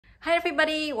Hi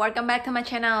everybody, welcome back to my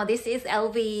channel. This is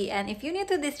LV, and if you're new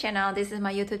to this channel, this is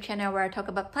my YouTube channel where I talk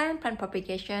about plant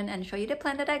propagation and show you the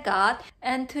plant that I got.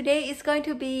 And today is going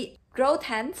to be grow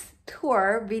tents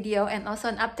tour video and also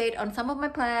an update on some of my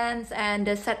plants and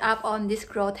the setup on this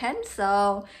grow tent.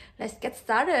 So let's get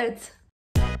started.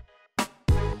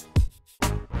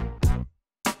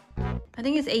 I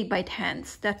think it's 8 by 10.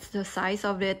 That's the size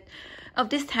of it. Of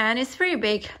this tent. It's very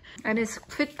big and it's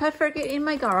fit perfectly in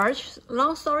my garage.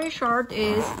 Long story short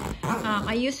is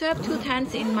I used to have 2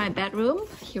 tents in my bedroom.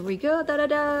 Here we go,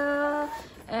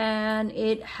 and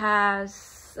it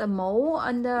has a mold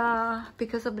under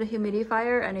because of the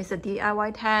humidifier, and it's a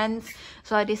DIY tent,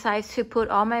 so I decided to put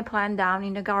all my plant down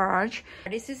in the garage.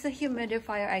 This is a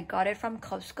humidifier. I got it from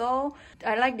Costco.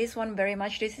 I like this one very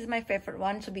much. This is my favorite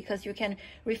one, so because you can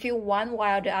refill one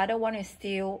while the other one is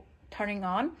still turning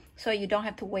on, so you don't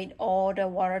have to wait all the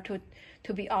water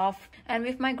to be off. And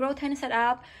with my grow tent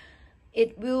setup,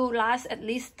 it will last at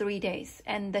least 3 days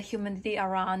and the humidity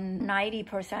around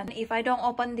 90%. If I don't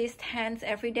open these tents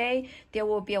every day, there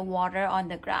will be a water on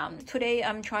the ground. Today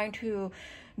I'm trying to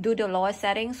do the lowest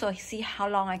setting, so see how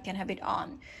long I can have it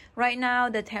on. Right now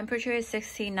the temperature is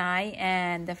 69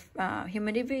 and the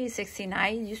humidity is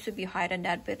 69. It used to be higher than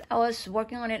that, but I was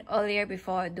working on it earlier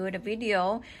before I do the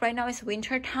video. Right now it's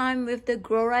winter time with the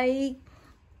grow light.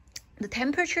 The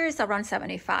temperature is around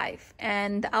 75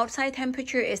 and the outside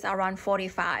temperature is around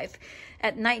 45.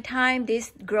 At nighttime,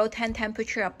 this grow tent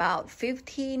temperature about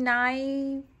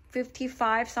 59,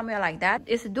 55, somewhere like that.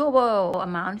 It's a doable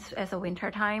amount as a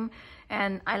winter time,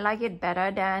 and I like it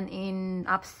better than in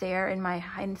upstairs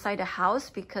inside the house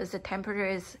because the temperature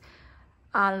is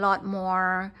a lot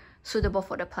more suitable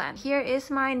for the plant. Here is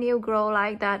my new grow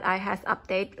light that I has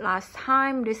updated last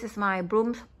time. This is my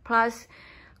Plush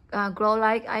grow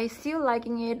light. I still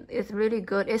liking it. It's really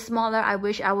good. It's smaller. I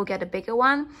wish I would get a bigger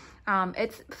one.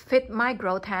 It's fit my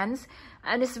grow tents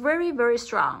and it's very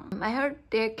strong. I heard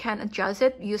they can adjust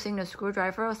it using the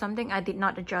screwdriver or something. I did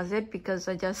not adjust it because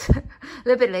I just a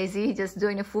little bit lazy, just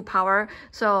doing the full power.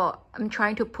 So I'm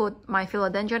trying to put my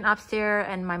philodendron upstairs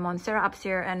and my monstera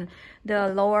upstairs and the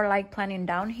lower light planting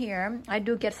down here. I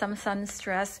do get some sun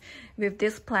stress with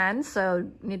this plant, so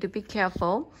need to be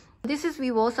careful. This is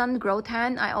Vivosun grow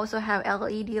tent. I also have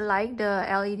LED light, the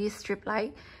LED strip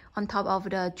light on top of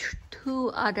the 2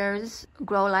 others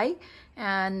grow light,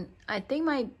 and I think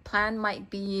my plant might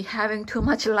be having too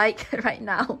much light right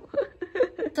now.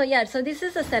 So yeah, so this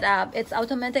is the setup. It's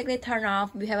automatically turned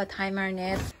off. We have a timer in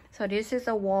it. So this is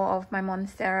a wall of my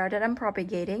monstera that I'm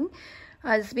propagating.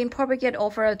 It's been propagated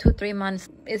over 2-3 months.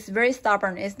 It's very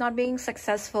stubborn. It's not being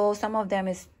successful. Some of them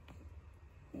is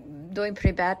doing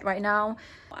pretty bad right now.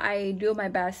 I do my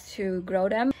best to grow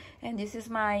them. And this is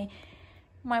my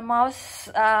mouse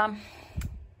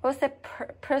what's that,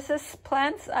 Persis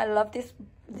plants. I love this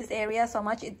area so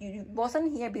much. It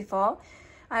wasn't here before.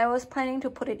 I was planning to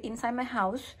put it inside my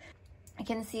house. I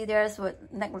can see there's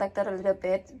neglected a little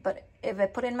bit, but if I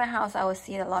put it in my house, I will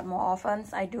see it a lot more often.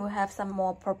 I do have some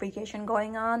more propagation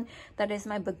going on. That is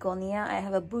my begonia. I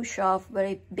have a bush of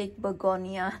very big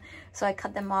begonia, so I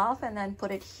cut them off and then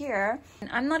put it here. And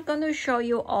I'm not going to show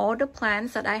you all the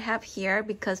plants that I have here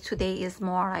because today is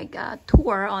more like a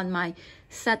tour on my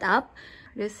setup.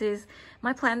 This is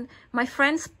my plant, my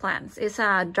friend's plants. It's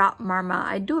a drop marma.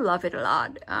 I do love it a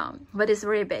lot, but it's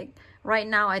very big. Right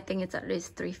now, I think it's at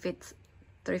least 3 feet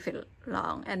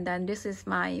long. And then this is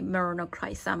my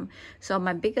Meronochrysum. So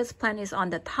my biggest plant is on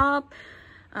the top,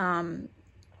 and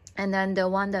then the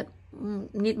one that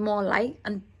need more light,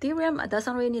 Anthurium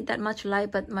doesn't really need that much light,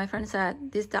 but my friend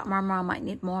said this dark marma might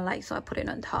need more light, so I put it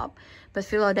on top. But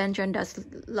philodendron does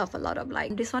love a lot of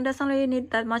light. This one doesn't really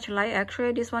need that much light.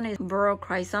 Actually, this one is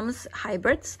Meronochrysum's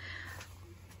hybrids.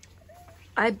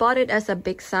 I bought it as a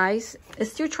big size.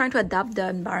 It's still trying to adapt the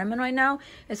environment right now.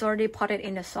 It's already potted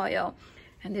in the soil.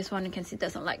 And this one you can see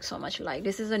doesn't like so much light.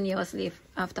 This is the newest leaf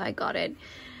after I got it.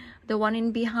 The one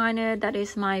in behind it, that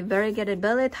is my variegated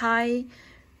bellettai.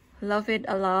 Love it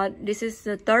a lot. This is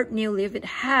the 3rd new leaf it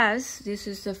has. This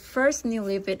is the 1st new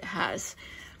leaf it has.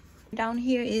 Down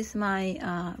here is my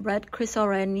red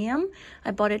chrysorrhenium.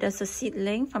 I bought it as a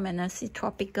seedling from NSC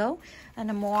Tropical. And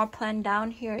the more plant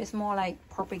down here is more like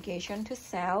propagation to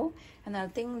sell. And I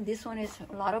think this one is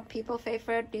a lot of people's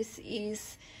favorite. This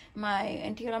is my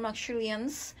Antillium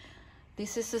luxurians.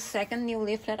 This is the 2nd new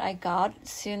leaf that I got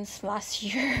since last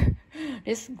year.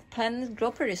 This plant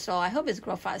grow pretty slow. I hope it's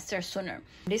grow faster sooner.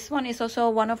 This one is also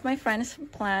one of my friend's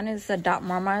plant. It's a dark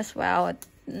marma as well.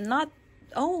 Not,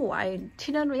 oh, I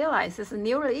didn't realize there's a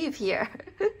new leaf here.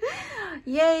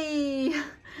 Yay!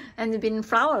 And it's been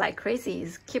flower like crazy.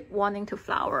 It's keep wanting to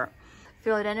flower.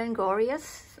 Philodendron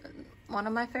glorious, one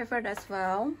of my favorite as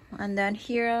well. And then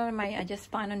here I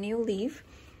just found a new leaf.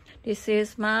 This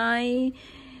is my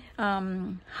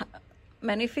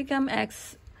Magnificum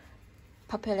X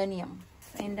Papillium.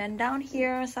 And then down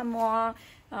here some more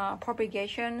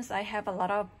propagations. I have a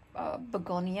lot of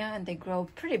begonia and they grow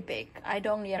pretty big. I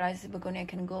don't realize begonia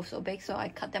can grow so big, so I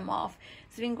cut them off.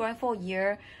 It's been growing for a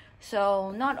year,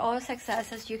 so not all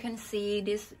success. As you can see,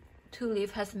 this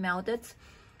tulip has melted.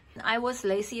 I was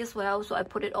lazy as well, so I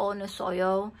put it all in the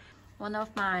soil. One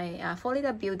of my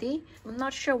 4-liter beauty, I'm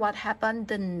not sure what happened.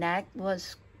 The neck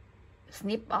was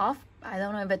snipped off. I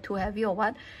don't know if it's too heavy or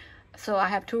what, so I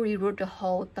have to reroot the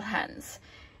whole plants.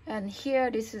 And here,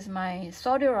 this is my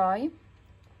Sorderoy,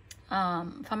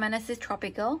 Phamaensis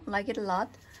tropical, like it a lot.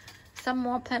 Some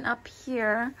more plant up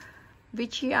here,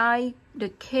 VGI, the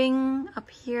king up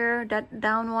here. That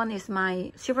down one is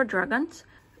my silver dragons.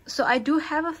 So I do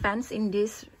have a fence in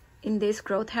this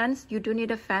grow tents. You do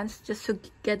need a fence just to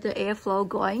get the airflow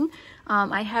going.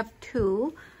 I have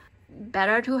 2.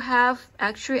 Better to have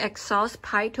actually exhaust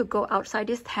pipe to go outside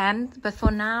this tent, but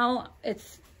for now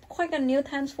it's quite a new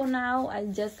tent. For now I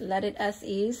just let it as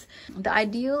is. The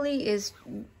ideally is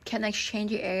can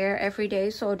exchange the air every day,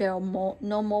 so there are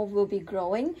no more will be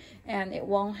growing, and it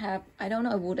won't have, I don't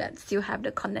know, would that still have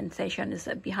the condensation. Is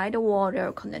behind the wall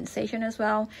there condensation as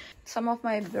well. Some of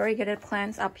my variegated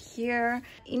plants up here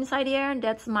inside here,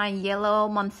 that's my yellow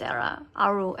Monstera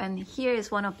Aru, and here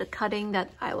is one of the cutting that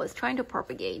I was trying to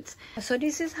propagate. So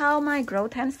this is how my grow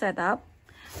tent set up.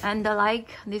 And the like,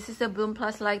 this is the Bloom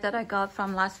Plus light that I got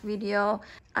from last video.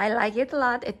 I like it a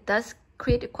lot. It does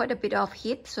create quite a bit of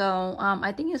heat, so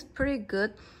I think it's pretty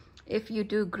good if you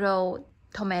do grow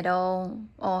tomato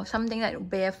or something that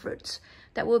bear fruits.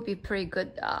 That would be pretty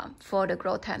good for the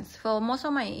grow tents. For most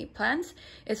of my plants,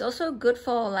 it's also good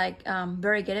for like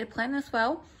variegated plant as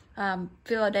well.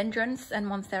 Philodendrons and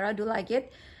Monstera do like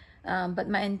it. But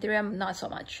my Anthurium not so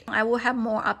much. I will have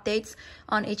more updates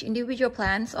on each individual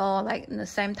plants or like the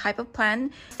same type of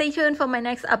plant. Stay tuned for my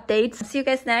next updates. See you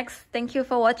guys next. Thank you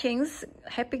for watching.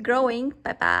 Happy growing.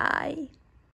 Bye bye.